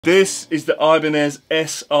This is the Ibanez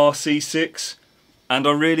SRC6 and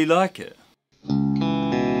I really like it.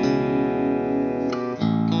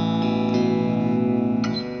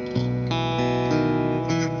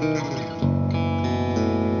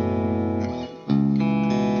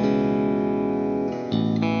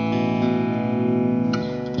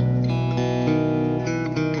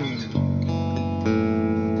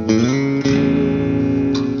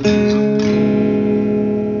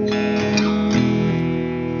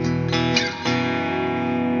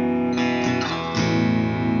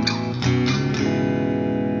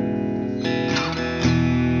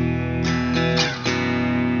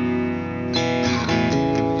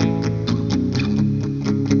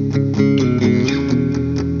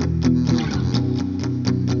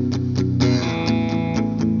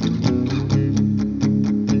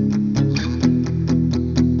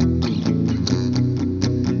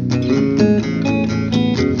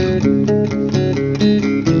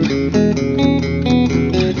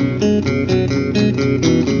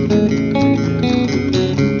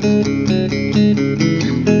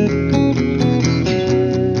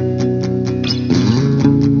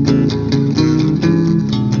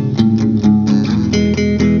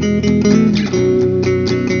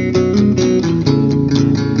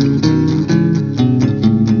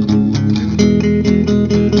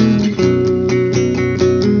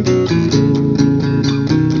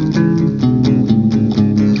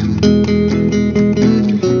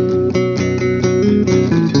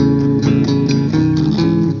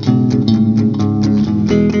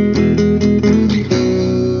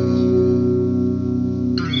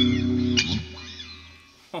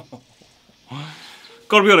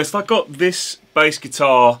 Gotta be honest, I got this bass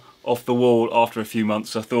guitar off the wall after a few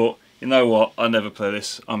months. I thought, you know what, I never play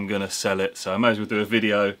this, I'm gonna sell it, so I may as well do a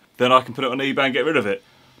video, then I can put it on eBay and get rid of it.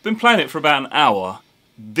 I've been playing it for about an hour.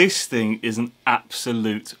 This thing is an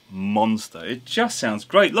absolute monster. It just sounds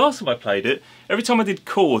great. Last time I played it, every time I did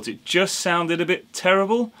chords, it just sounded a bit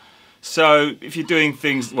terrible. So if you're doing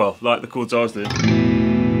things, well, like the chords I was doing,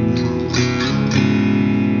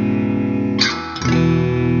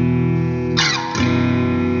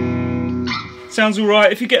 sounds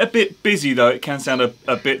alright. If you get a bit busy though, it can sound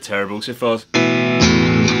a bit terrible. So if I was...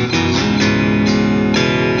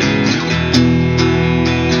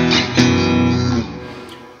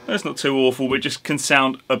 That's not too awful, but it just can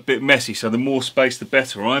sound a bit messy, so the more space the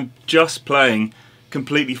better. I'm just playing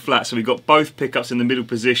completely flat, so we've got both pickups in the middle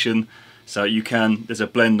position, so you can, there's a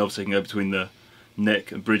blend obviously, you can go between the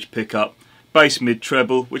neck and bridge pickup. Bass mid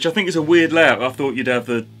treble, which I think is a weird layout. I thought you'd have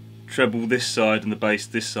the treble this side and the bass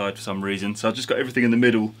this side for some reason, so I've just got everything in the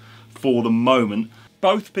middle for the moment.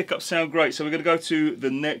 Both pickups sound great, so we're going to go to the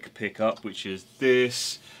neck pickup, which is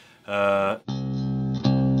this.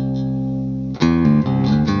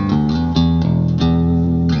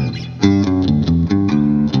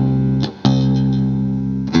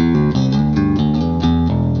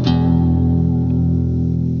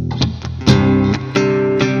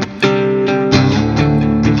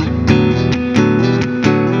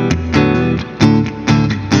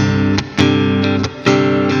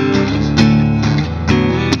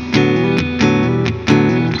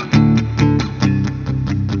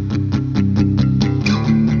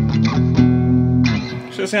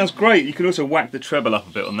 That sounds great. You can also whack the treble up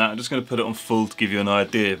a bit on that. I'm just going to put it on full to give you an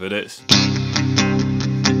idea, but it's...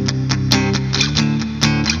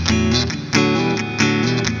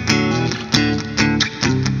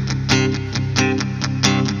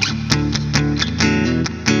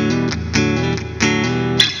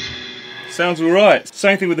 sounds alright.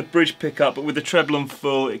 Same thing with the bridge pickup, but with the treble on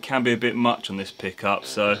full it can be a bit much on this pickup,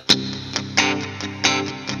 so...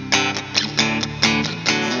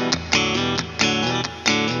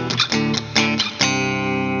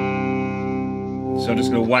 So I'm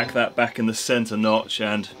just going to whack that back in the centre notch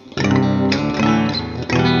and...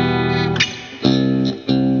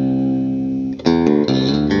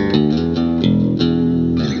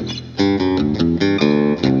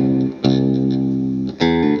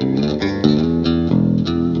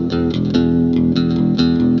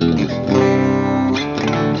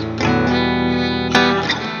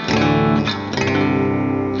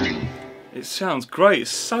 It sounds great,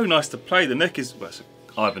 it's so nice to play. The neck is... well, it's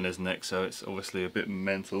Ibanez neck, so it's obviously a bit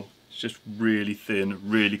mental. It's just really thin,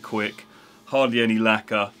 really quick, hardly any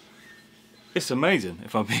lacquer. It's amazing,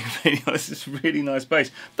 if I'm being really honest. It's a really nice bass.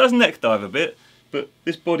 It does neck dive a bit, but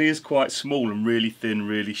this body is quite small and really thin,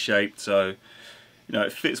 really shaped, so you know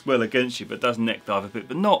it fits well against you, but it does neck dive a bit,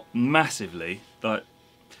 but not massively. Like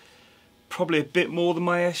probably a bit more than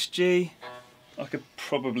my SG. I could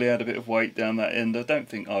probably add a bit of weight down that end. I don't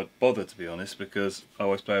think I'd bother, to be honest, because I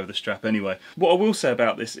always play with the strap anyway. What I will say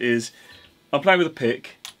about this is I'm playing with a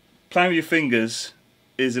pick. Playing with your fingers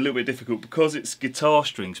is a little bit difficult because it's guitar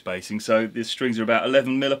string spacing, so the strings are about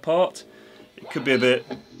 11mm apart. It could be a bit...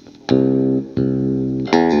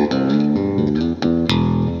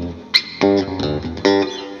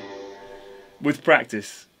 With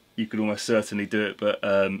practice you could almost certainly do it, but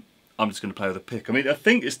I'm just going to play with a pick. I mean, I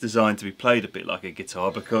think it's designed to be played a bit like a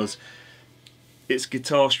guitar because it's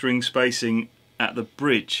guitar string spacing at the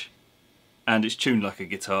bridge and it's tuned like a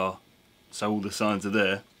guitar, so all the signs are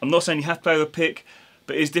there. I'm not saying you have to play with a pick,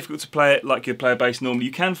 but it is difficult to play it like you'd play a bass normally.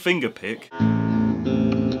 You can finger pick. Maybe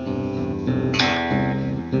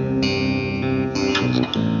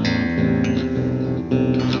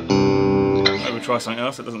we'll try something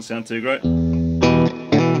else that doesn't sound too great.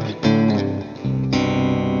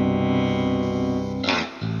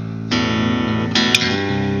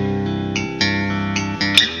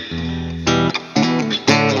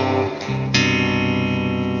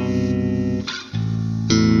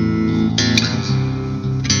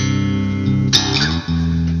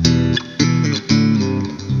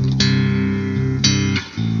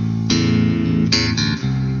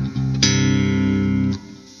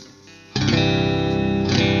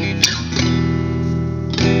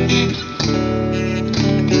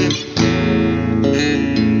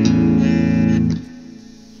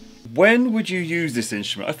 When would you use this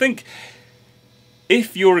instrument? I think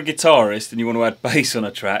if you're a guitarist and you want to add bass on a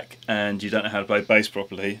track and you don't know how to play bass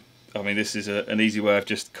properly, I mean, this is an easy way of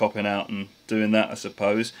just copping out and doing that, I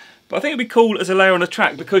suppose. But I think it'd be cool as a layer on a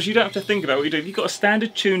track because you don't have to think about what you do. If you've got a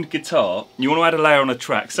standard tuned guitar and you want to add a layer on a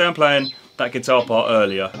track, say I'm playing that guitar part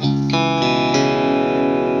earlier.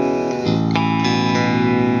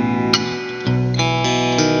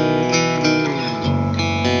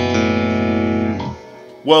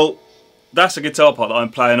 Well, that's a guitar part that I'm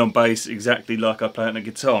playing on bass exactly like I play it on a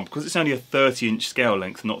guitar. And because it's only a 30-inch scale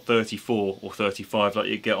length, not 34 or 35 like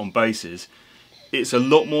you get on basses, it's a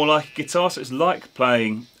lot more like a guitar. So it's like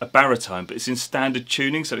playing a baritone, but it's in standard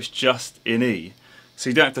tuning, so it's just in E. So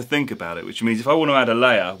you don't have to think about it, which means if I want to add a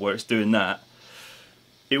layer where it's doing that,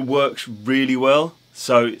 it works really well.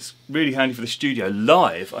 So it's really handy for the studio.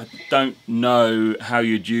 Live, I don't know how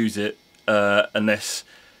you'd use it unless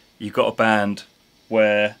you've got a band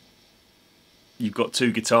where you've got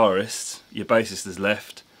two guitarists, your bassist is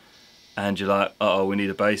left, and you're like, uh oh, we need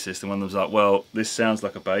a bassist, and one of them's like, well, this sounds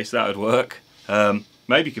like a bass, that would work.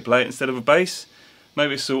 Maybe you could play it instead of a bass.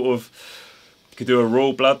 Maybe it's sort of, you could do a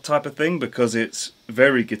raw blood type of thing because it's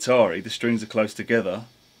very guitar-y, the strings are close together.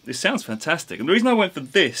 It sounds fantastic. And the reason I went for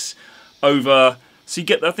this over, so you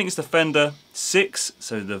get, I think it's the Fender 6,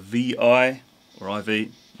 so the VI, or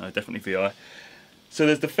IV, no, definitely VI. So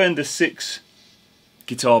there's the Fender 6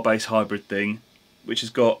 guitar bass hybrid thing, which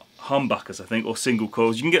has got humbuckers, I think, or single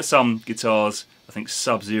coils. You can get some guitars, I think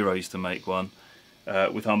Sub-Zero used to make one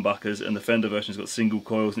with humbuckers, and the Fender version's got single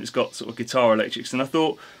coils and it's got sort of guitar electrics. And I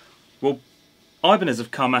thought, well, Ibanez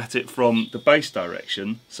have come at it from the bass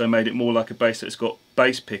direction, so made it more like a bass. So it's got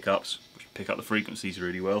bass pickups, which pick up the frequencies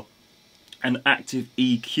really well, and active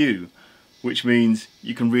EQ, which means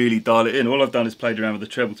you can really dial it in. All I've done is played around with the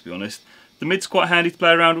treble, to be honest. The mid's quite handy to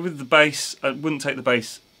play around with. The bass, I wouldn't take the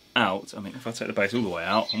bass out. I mean, if I take the bass all the way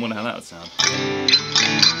out, I wonder how that would sound.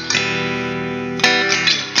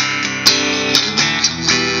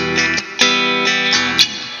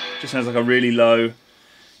 Just sounds like a really low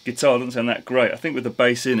guitar, doesn't sound that great. I think with the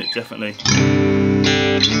bass in it, definitely.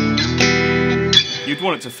 You'd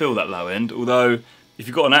want it to fill that low end, although if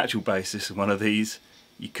you've got an actual bassist in one of these,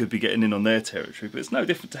 you could be getting in on their territory, but it's no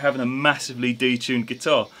different to having a massively detuned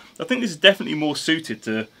guitar. I think this is definitely more suited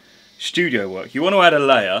to studio work. You want to add a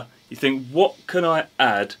layer, you think, what can I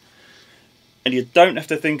add? And you don't have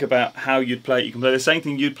to think about how you'd play it. You can play the same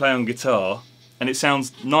thing you'd play on guitar, and it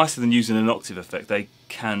sounds nicer than using an octave effect. They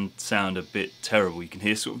can sound a bit terrible. You can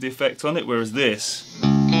hear sort of the effect on it, whereas this,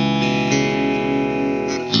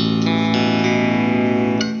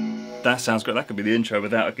 that sounds great. That could be the intro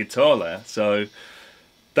without a guitar layer. So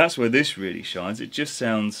that's where this really shines. It just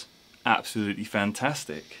sounds absolutely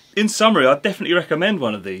fantastic. In summary, I'd definitely recommend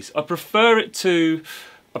one of these. I prefer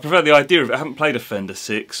the idea of it. I haven't played a Fender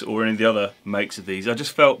 6 or any of the other makes of these. I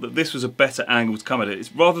just felt that this was a better angle to come at it.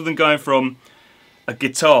 It's rather than going from a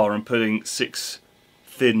guitar and putting 6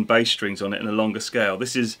 thin bass strings on it in a longer scale.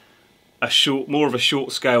 This is more of a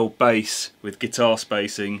short scale bass with guitar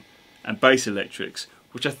spacing and bass electrics,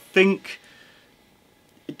 which I think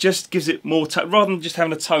it just gives it more, rather than just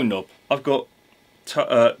having a tone knob. I've got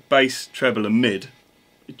bass, treble and mid.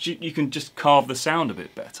 You can just carve the sound a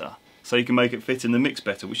bit better. so you can make it fit in the mix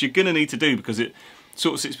better, which you're going to need to do because it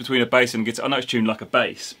sort of sits between a bass and a guitar. I know it's tuned like a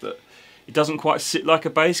bass, but it doesn't quite sit like a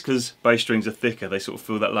bass because bass strings are thicker. They sort of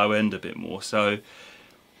feel that low end a bit more. So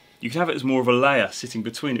you can have it as more of a layer sitting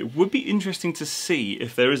between it. It would be interesting to see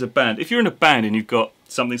if there is a band. If you're in a band and you've got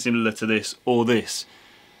something similar to this or this,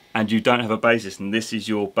 and you don't have a bassist and this is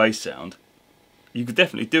your bass sound, you could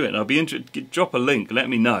definitely do it. And I'll be interested. Drop a link, let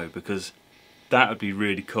me know, because that would be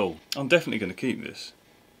really cool. I'm definitely going to keep this.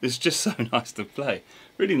 It's just so nice to play.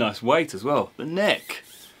 Really nice weight as well. The neck.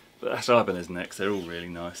 But that's Ibanez necks. They're all really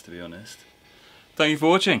nice, to be honest. Thank you for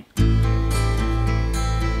watching.